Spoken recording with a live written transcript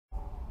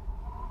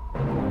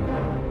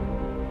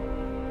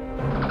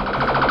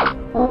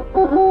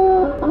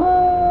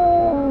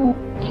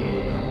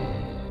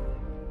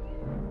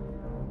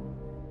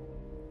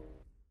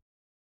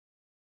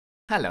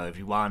Hello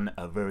everyone,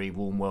 a very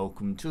warm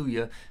welcome to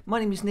you. My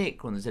name is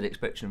Nick on the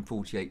ZXspectrum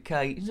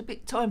 48K. It's a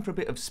bit time for a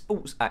bit of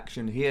sports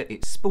action here.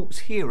 It's Sports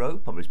Hero,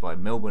 published by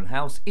Melbourne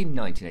House in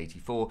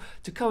 1984,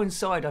 to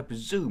coincide, I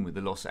presume, with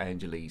the Los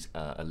Angeles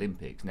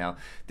Olympics. Now,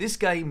 this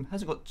game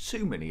hasn't got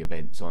too many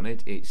events on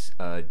it. It's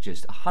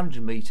just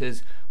 100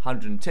 metres,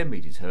 110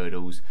 metres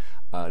hurdles,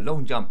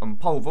 long jump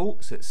and pole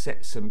vaults that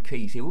set some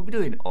keys here. We'll be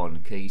doing on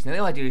keys. Now the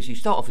idea is you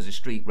start off as a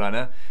street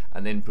runner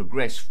and then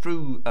progress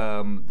through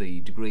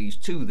the degrees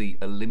to the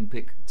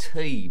Olympic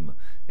team.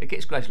 It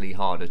gets gradually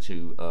harder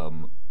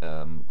to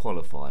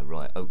qualify.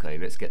 Right, okay,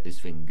 let's get this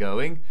thing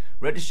going.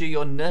 Register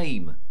your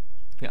name.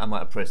 I think I might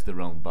have pressed the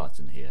wrong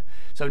button here.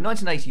 So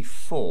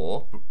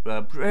 1984,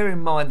 bear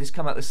in mind this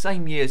came out the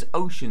same year as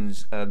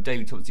Ocean's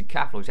Daily Top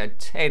Decathlon, which had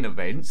 10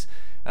 events.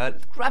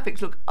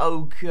 Graphics look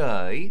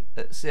okay.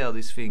 Let's see how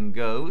this thing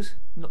goes.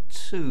 Not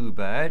too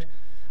bad.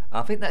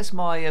 I think that's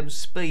my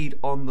speed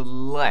on the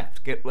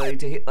left. Get ready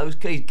to hit those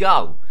keys.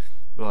 Go!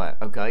 Right,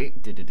 okay.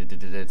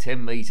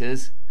 10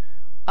 metres.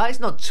 It's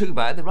not too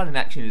bad. The running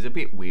action is a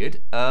bit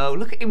weird.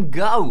 Look at him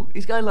go.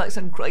 He's going like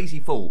some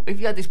crazy fall. If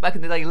you had this back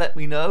in the day, let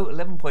me know.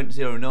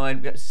 11.09.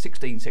 We got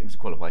 16 seconds to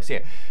qualify.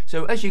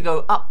 So as you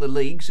go up the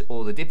leagues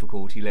or the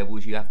difficulty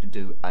levels, you have to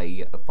do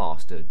a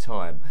faster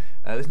time.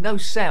 There's no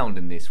sound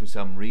in this for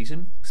some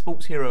reason.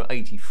 Sports Hero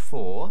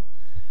 84.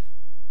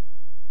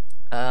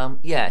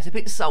 Yeah, it's a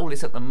bit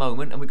soulless at the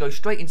moment, and we go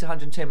straight into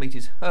 110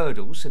 metres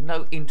hurdles, so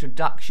no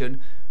introduction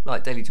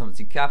like Daily Thomas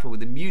Decathlon with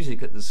the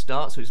music at the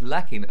start, so it's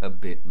lacking a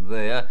bit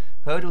there.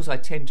 Hurdles I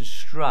tend to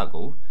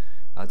struggle.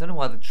 I don't know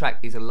why the track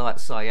is a light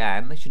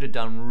cyan. They should have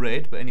done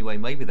red, but anyway,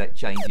 maybe that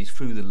changes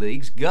through the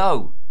leagues.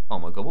 Go! Oh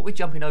my god, what are we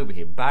jumping over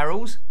here?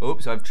 Barrels?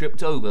 Oops, I've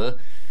tripped over.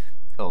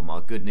 Oh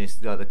my goodness,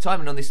 the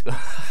timing on this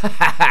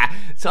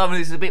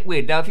timing is a bit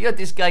weird. Now, if you had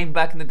this game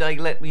back in the day,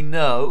 let me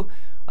know.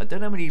 I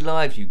don't know how many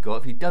lives you've got.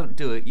 If you don't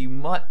do it, you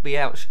might be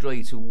out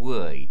straight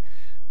away.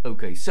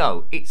 Okay,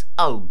 so it's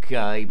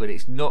okay, but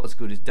it's not as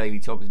good as Daily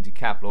Thompson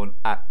Decathlon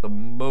at the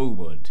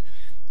moment.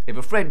 If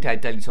a friend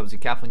had Daily Thompson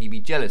Decathlon, you'd be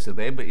jealous of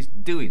them, but it's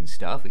doing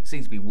stuff. It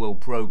seems to be well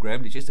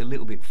programmed. It's just a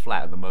little bit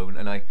flat at the moment,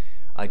 and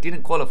I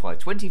didn't qualify.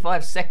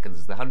 25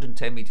 seconds, the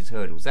 110 metres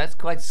hurdles. That's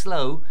quite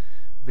slow.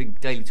 I think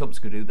Daily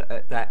Thompson could do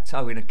that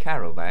tow in a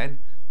caravan.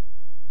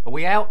 Are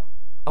we out?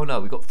 Oh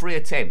no, we've got 3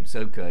 attempts.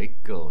 Okay,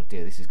 god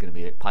dear, this is going to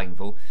be a bit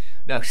painful.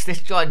 No,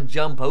 let's try and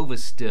jump over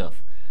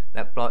stuff.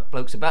 That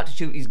bloke's about to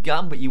shoot his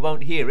gun, but you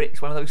won't hear it.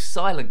 It's one of those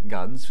silent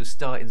guns for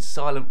starting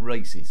silent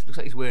races. Looks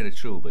like he's wearing a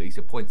trilby,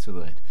 so points to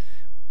that.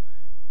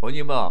 On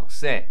your mark,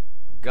 set,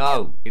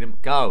 go.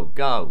 Go,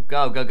 go,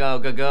 go, go, go,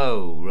 go,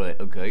 go. Right,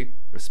 okay.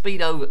 The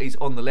speedo is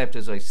on the left,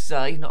 as I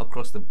say, not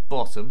across the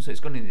bottom, so it's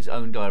gone in its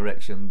own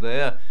direction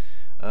there.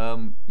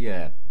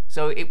 Yeah.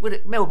 So it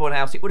would, Melbourne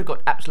House, it would have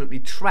got absolutely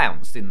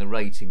trounced in the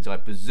ratings, I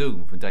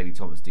presume, from Daily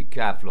Thomas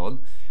Decathlon.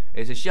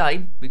 It's a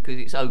shame because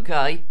it's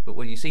okay, but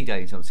when you see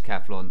Daily Thomas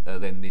Decathlon,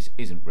 then this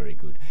isn't very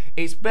good.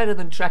 It's better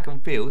than Track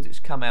and Field. It's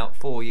come out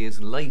 4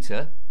 years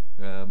later,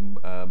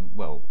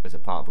 well, as a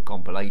part of a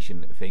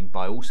compilation thing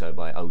by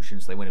Ocean,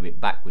 so they went a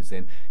bit backwards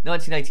then.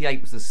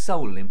 1988 was the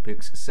Seoul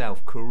Olympics,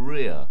 South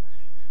Korea.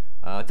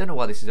 I don't know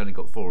why this has only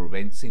got 4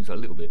 events. Seems like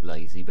a little bit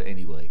lazy, but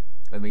anyway.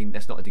 I mean,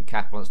 that's not a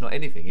decathlon. It's not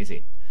anything, is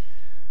it?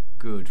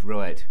 Good,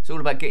 right. It's all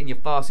about getting your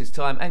fastest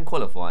time and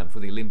qualifying for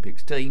the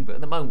Olympics team, but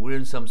at the moment we're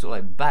in some sort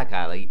of like back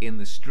alley in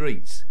the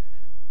streets.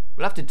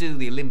 We'll have to do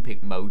the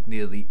Olympic mode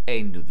near the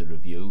end of the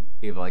review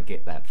if I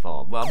get that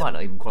far. Well, I might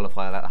not even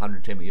qualify that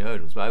 110 metre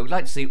hurdles, but I would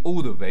like to see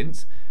all the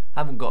events.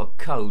 Haven't got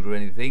a code or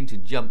anything to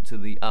jump to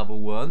the other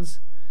ones.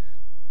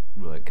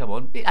 Right, come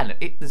on.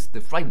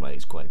 The frame rate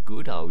is quite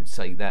good, I would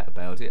say that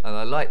about it. And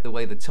I like the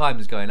way the time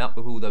is going up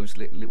with all those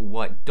little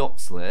white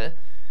dots there.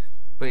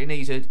 But it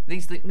needs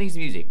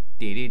music.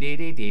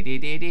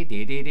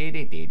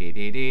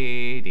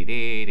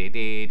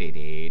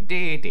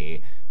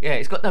 Yeah,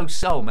 it's got no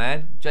soul,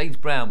 man. James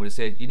Brown would have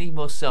said, you need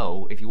more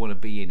soul if you want to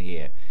be in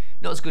here.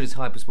 Not as good as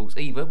Hypersports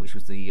either, which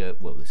was the,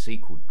 well, the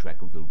sequel to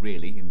Track and Field,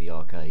 really, in the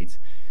arcades.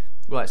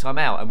 Right, so I'm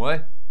out, am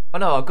I? Oh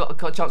no, I've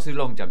got a chance to do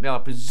long jump. Now, I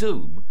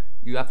presume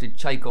you have to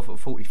take off at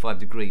 45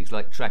 degrees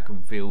like Track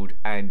and Field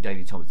and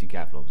Daily Thomas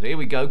Decathlon. So here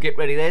we go, get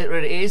ready, there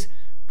it is.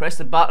 Press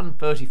the button,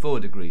 34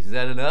 degrees. Is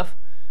that enough?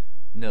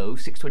 No,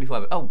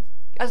 625. Oh,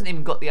 it hasn't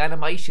even got the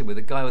animation with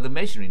the guy with the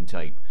measuring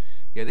tape.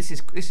 Yeah, this is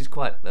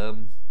quite.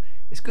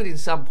 It's good in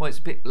some points,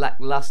 a bit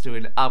lackluster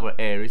in other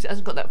areas. It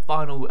hasn't got that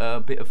final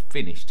bit of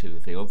finish to the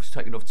thing. I've just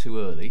taken off too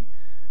early.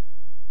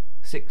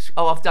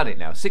 Oh, I've done it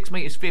now. 6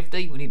 metres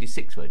 50. We needed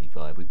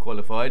 6:35. We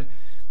qualified.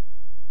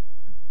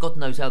 God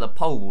knows how the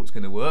pole vault's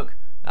going to work.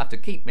 I have to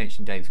keep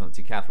mentioning Daily Thomas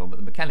Decathlon, but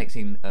the mechanics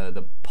in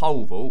the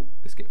pole vault,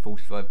 let's get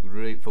 40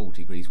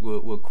 degrees,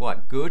 were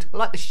quite good. I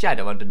like the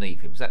shadow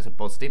underneath him, so that's a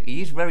positive.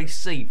 He is very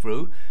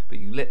see-through, but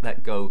you can let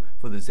that go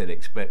for the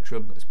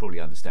ZXspectrum. That's probably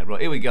understand. Right,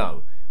 here we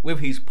go. With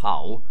his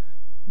pole,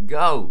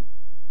 go.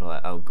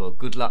 Right, oh god,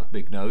 good luck,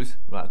 big nose.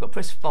 Right, I've got to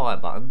press fire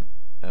button,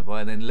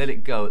 and then let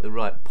it go at the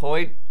right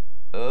point.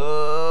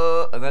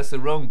 And that's the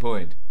wrong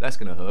point. That's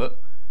going to hurt.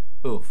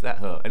 Oof, that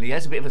hurt. And he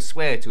has a bit of a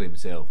swear to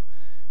himself.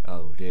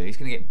 Oh dear, he's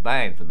going to get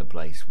banned from the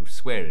place with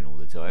swearing all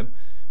the time.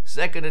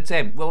 Second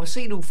attempt. Well, we've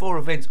seen all 4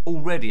 events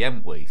already,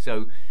 haven't we?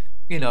 So,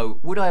 you know,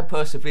 would I have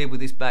persevered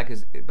with this back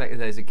as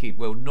a kid?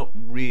 Well, not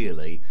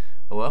really.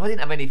 Well, if I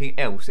didn't have anything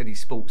else, any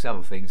sports,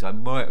 other things, I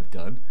might have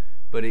done.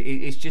 But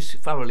it's just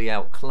thoroughly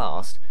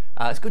outclassed.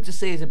 It's good to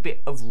see there's a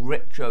bit of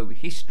retro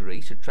history,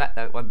 so track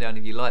that one down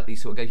if you like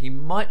these sort of games. You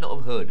might not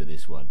have heard of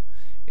this one.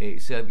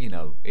 It's, you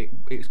know,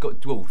 it's got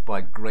dwarfed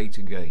by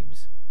greater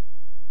games.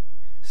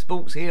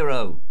 Sports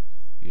Hero.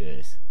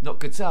 Yes. Not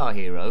Guitar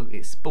Hero,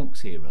 it's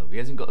Sports Hero. He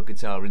hasn't got a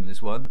guitar in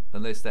this one,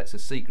 unless that's a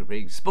secret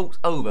thing. Sports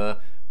over,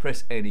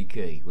 press any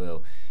key.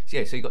 Well, so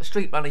yeah, so you've got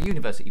Street Runner,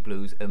 University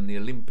Blues, and the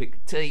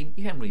Olympic team.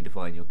 You can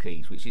redefine your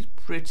keys, which is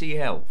pretty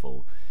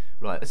helpful.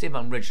 Right, let's see if I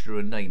can register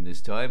a name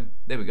this time.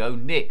 There we go,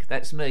 Nick,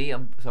 that's me.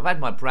 So I've had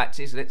my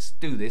practice, let's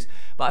do this.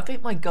 But I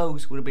think my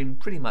goals would have been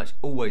pretty much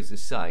always the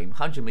same.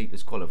 100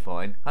 metres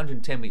qualifying,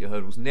 110 metre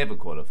hurdles never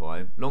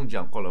qualifying, long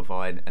jump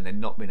qualifying, and then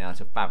not being able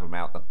to fathom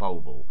out the pole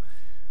vault.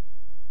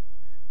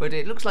 But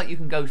it looks like you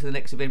can go to the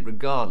next event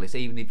regardless,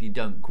 even if you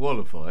don't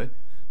qualify.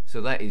 So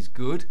that is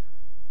good.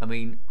 I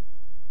mean,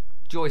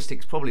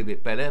 joystick's probably a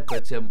bit better,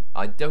 but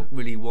I don't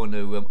really want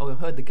to... oh, I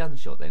heard the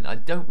gunshot then. I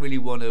don't really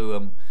want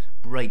to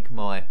break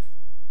my...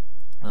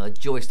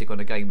 joystick on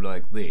a game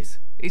like this.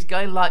 It's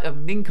going like a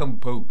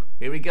nincompoop.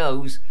 Here he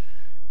goes.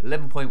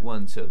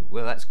 11.12.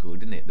 Well, that's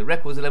good, isn't it? The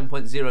record was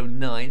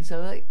 11.09,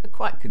 so they're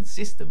quite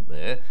consistent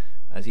there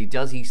as he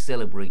does his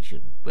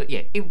celebration. But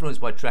yeah,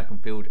 influenced by track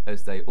and field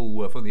as they all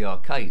were from the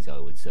arcades, I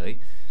would say.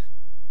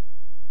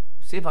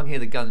 See if I can hear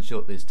the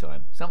gunshot this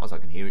time. Sometimes I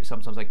can hear it,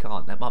 sometimes I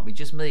can't. That might be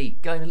just me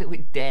going a little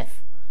bit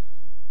deaf.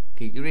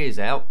 Keep your ears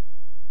out.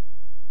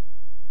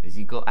 Has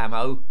he got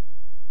ammo?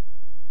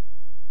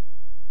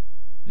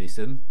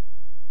 Listen.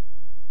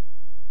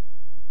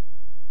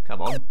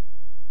 Come on.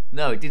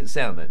 No, it didn't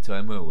sound that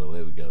time. Oh well,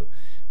 there we go.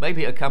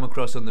 Maybe it'll come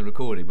across on the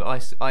recording,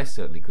 but I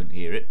certainly couldn't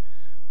hear it.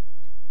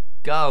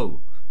 Go.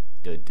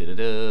 Oh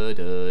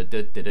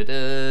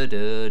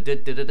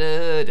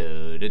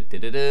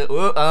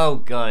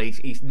god,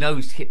 his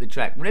nose hit the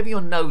track. Whenever your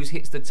nose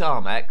hits the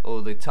tarmac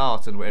or the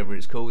tartan, whatever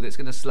it's called, it's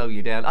going to slow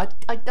you down.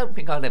 I don't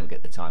think I'll ever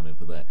get the timing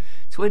for that.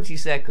 20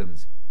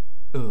 seconds.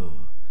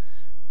 Ugh.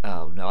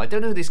 Oh no, I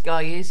don't know who this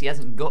guy is. He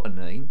hasn't got a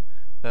name,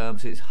 so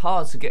it's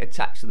hard to get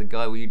attached to the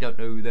guy when you don't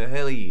know who the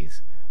hell he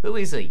is. Who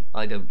is he?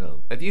 I don't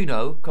know. If you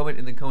know, comment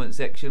in the comment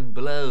section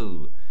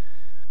below.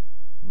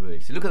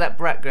 Right, so look at that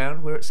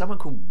background. We're at someone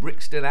called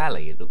Brixton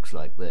Alley, it looks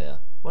like there.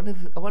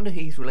 I wonder if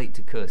he's related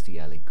to Kirstie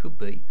Alley. Could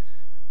be.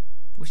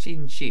 Was she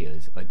in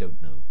Cheers? I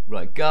don't know.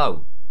 Right,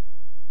 go.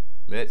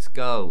 Let's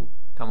go.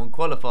 Come on,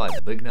 qualify,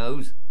 big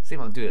nose. See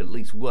if I can do it at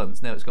least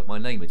once. Now it's got my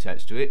name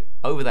attached to it.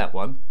 Over that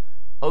one.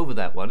 Over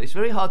that one. It's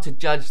very hard to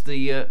judge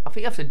the... I think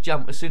you have to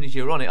jump as soon as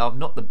you're on it. I've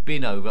knocked the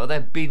bin over. Oh,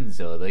 they're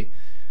bins, are they?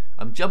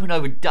 I'm jumping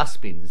over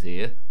dustbins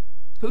here.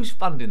 Who's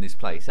funding this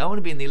place? I want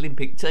to be in the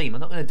Olympic team.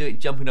 I'm not going to do it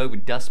jumping over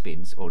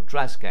dustbins or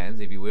trash cans,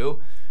 if you will.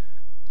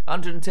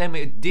 110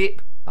 metre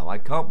dip. Oh, I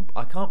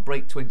can't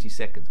break 20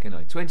 seconds, can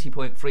I?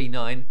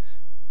 20.39.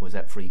 Was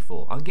that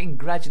 3.4? I'm getting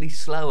gradually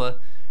slower.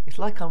 It's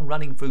like I'm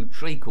running through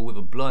treacle with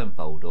a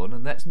blindfold on,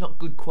 and that's not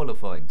good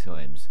qualifying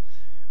times.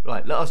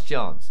 Right, last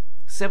chance.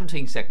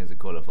 17 seconds to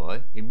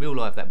qualify. In real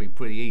life, that'd be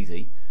pretty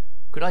easy.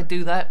 Could I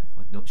do that?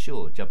 I'm not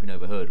sure. Jumping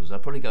over hurdles,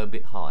 I'd probably go a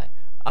bit high.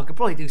 I could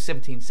probably do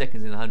 17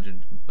 seconds in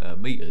 100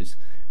 metres,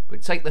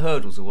 but take the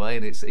hurdles away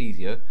and it's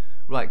easier.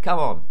 Right, come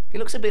on. It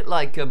looks a bit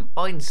like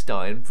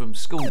Einstein from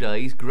School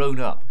Days grown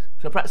up.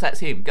 So perhaps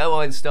that's him. Go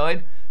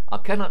Einstein. I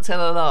cannot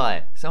tell a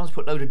lie. Someone's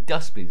put a load of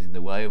dustbins in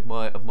the way of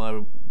my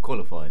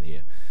qualifying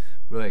here.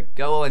 Right,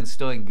 go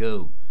Einstein,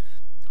 go.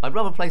 I'd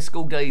rather play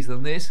School Days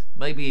than this.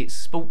 Maybe it's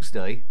Sports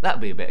Day.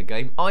 That'd be a better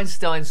game.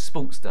 Einstein's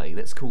Sports Day.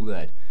 Let's call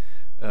that.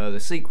 The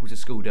sequel to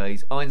School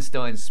Days.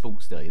 Einstein's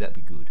Sports Day. That'd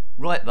be good.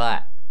 Right,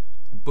 that.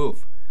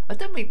 Boof. I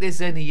don't think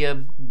there's any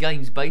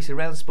games based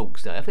around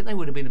Sports Day. I think they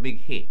would have been a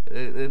big hit.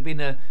 There'd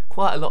been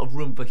quite a lot of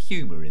room for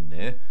humour in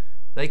there.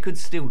 They could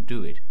still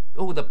do it.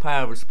 All the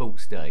power of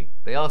Sports Day.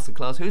 They asked the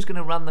class, who's going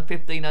to run the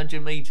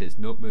 1500 metres?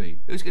 Not me.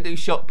 Who's going to do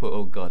shot put?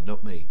 Oh God,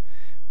 not me.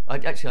 I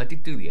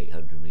did do the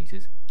 800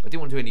 metres. I didn't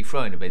want to do any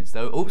throwing events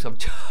though. Oops,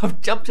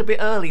 I've jumped a bit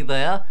early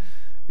there.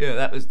 Yeah,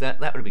 that would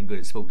have been good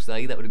at Sports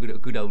Day. That would have been a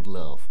good old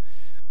laugh.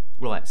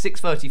 Right,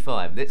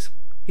 6:35. Let's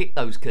hit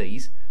those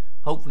keys.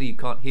 Hopefully you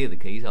can't hear the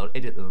keys. I'll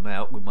edit them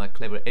out with my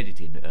clever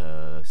editing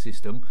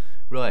system.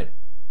 Right,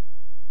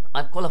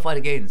 I've qualified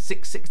again.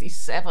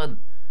 6:67.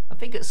 I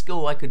think at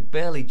school I could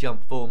barely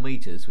jump 4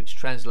 metres, which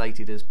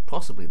translated as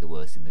possibly the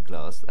worst in the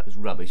class. That was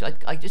rubbish.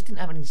 I just didn't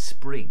have any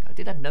spring. I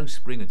did have no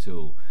spring at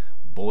all.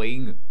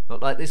 Boing.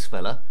 Not like this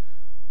fella.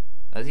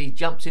 As he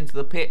jumps into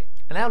the pit.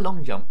 And our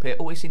long jump pit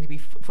always seemed to be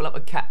full up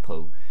of cat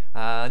poo.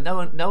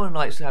 No one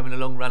likes having a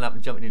long run up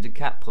and jumping into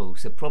cat poo,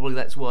 so probably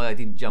that's why I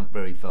didn't jump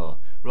very far.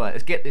 Right,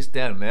 let's get this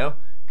down now.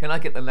 Can I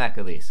get the knack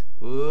of this?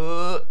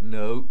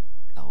 No.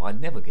 Oh, I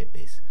never get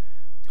this.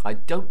 I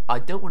don't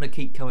want to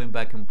keep coming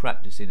back and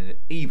practicing it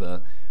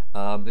either.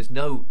 There's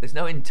no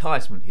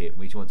enticement here for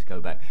me to want to go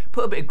back.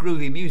 Put a bit of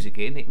groovy music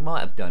in, it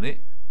might have done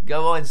it.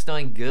 Go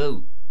Einstein,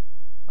 go.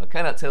 I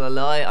cannot tell a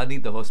lie, I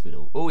need the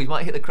hospital. Oh, he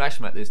might hit the crash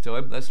mat this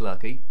time, that's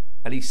lucky.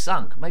 And he's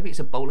sunk. Maybe it's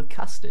a bowl of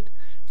custard.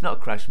 It's not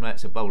a crash mat,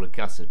 it's a bowl of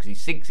custard, because he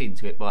sinks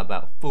into it by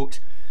about a foot.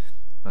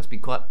 Must be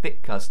quite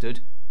thick custard.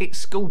 It's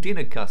school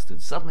dinner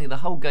custard. Suddenly the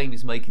whole game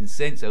is making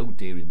sense. Oh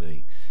dearie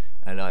me.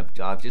 And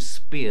I've just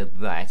speared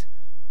that.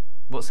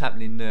 What's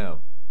happening now?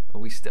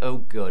 Oh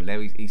god, now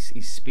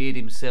he's speared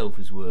himself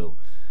as well.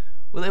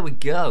 Well, there we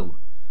go.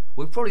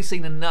 We've probably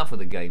seen enough of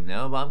the game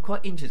now, but I'm quite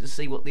interested to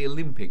see what the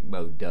Olympic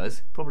mode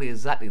does. Probably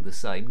exactly the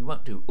same. We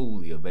won't do all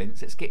the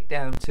events. Let's get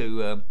down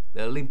to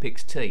the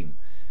Olympics team.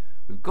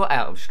 We've got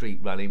out of street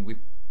running.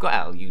 We've got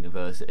out of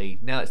university.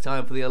 Now it's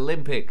time for the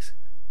Olympics.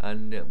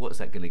 And what's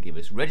that going to give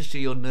us? Register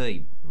your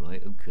name.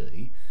 Right,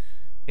 okay.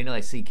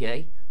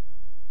 NICK.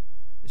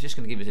 It's just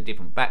going to give us a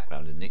different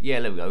background, isn't it? Yeah,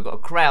 there we go. We've got a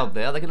crowd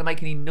there. Are they going to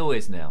make any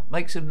noise now?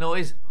 Make some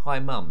noise? Hi,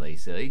 mum, they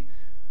say.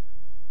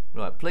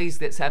 Right, please,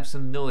 let's have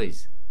some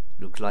noise.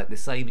 Looks like the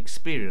same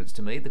experience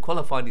to me. The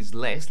qualified is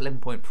less,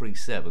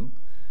 11.37.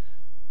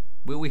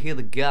 Will we hear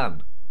the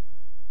gun?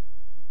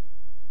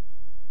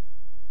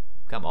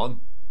 Come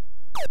on.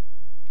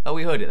 Oh,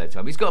 we heard it that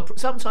time. He's got.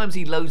 Sometimes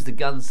he loads the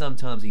gun,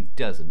 sometimes he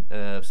doesn't.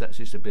 So that's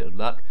just a bit of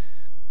luck.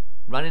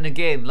 Running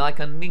again like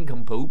a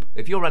nincompoop.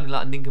 If you're running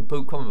like a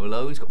nincompoop, comment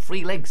below. He's got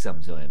 3 legs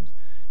sometimes.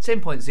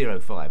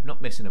 10.05.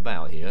 Not messing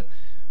about here.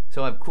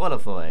 So I've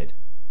qualified.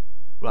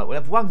 Right, we'll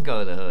have one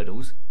go at the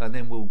hurdles, and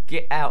then we'll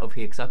get out of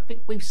here because I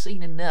think we've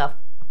seen enough.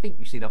 I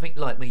think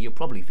like me, you'll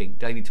probably think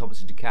Daley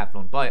Thompson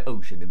Decathlon by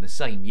Ocean in the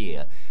same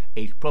year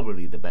is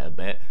probably the better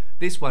bet.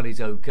 This one is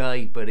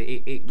okay, but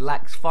it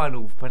lacks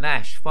final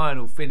panache,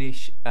 final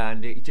finish,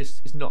 and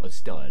it's not as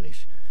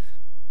stylish.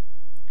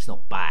 It's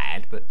not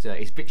bad, but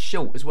it's a bit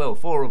short as well.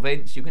 4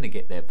 events, you're going to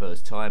get there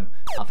first time.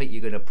 I think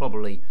you're going to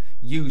probably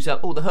use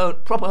up all the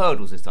proper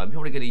hurdles this time.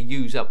 You're probably going to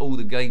use up all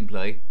the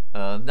gameplay.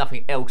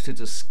 Nothing else to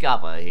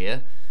discover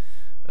here.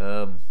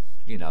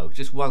 You know,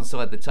 just one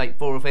side of the tape.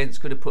 4 events,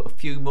 could have put a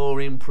few more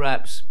in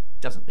perhaps.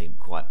 Doesn't seem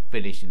quite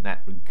finished in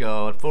that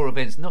regard. 4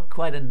 events, not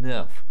quite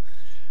enough.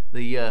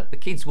 The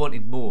kids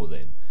wanted more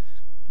then.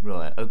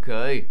 Right,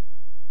 okay.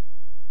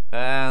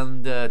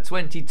 And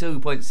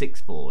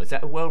 22.64. Is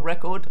that a world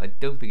record? I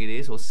don't think it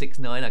is. Or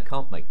 6.9. I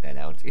can't make that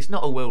out. It's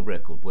not a world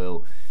record.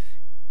 Well,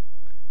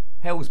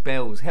 Hell's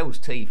Bells, Hell's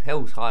Teeth,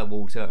 Hell's High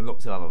Water, and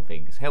lots of other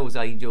things. Hell's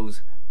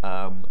Angels,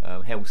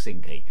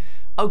 Helsinki.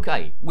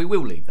 Okay, we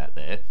will leave that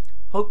there.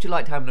 Hope you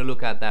liked having a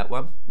look at that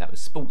one. That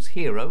was Sports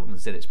Hero on the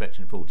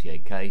ZXspectrum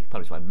 48K,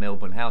 published by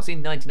Melbourne House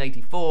in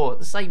 1984,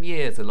 the same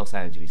year as the Los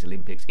Angeles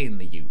Olympics in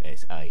the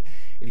USA.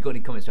 If you've got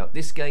any comments about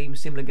this game,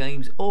 similar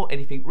games, or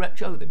anything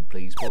retro, then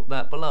please put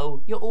that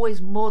below. You're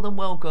always more than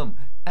welcome.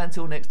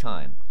 Until next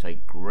time,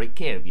 take great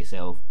care of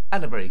yourself,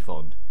 and a very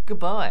fond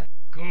goodbye.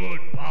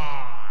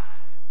 Goodbye.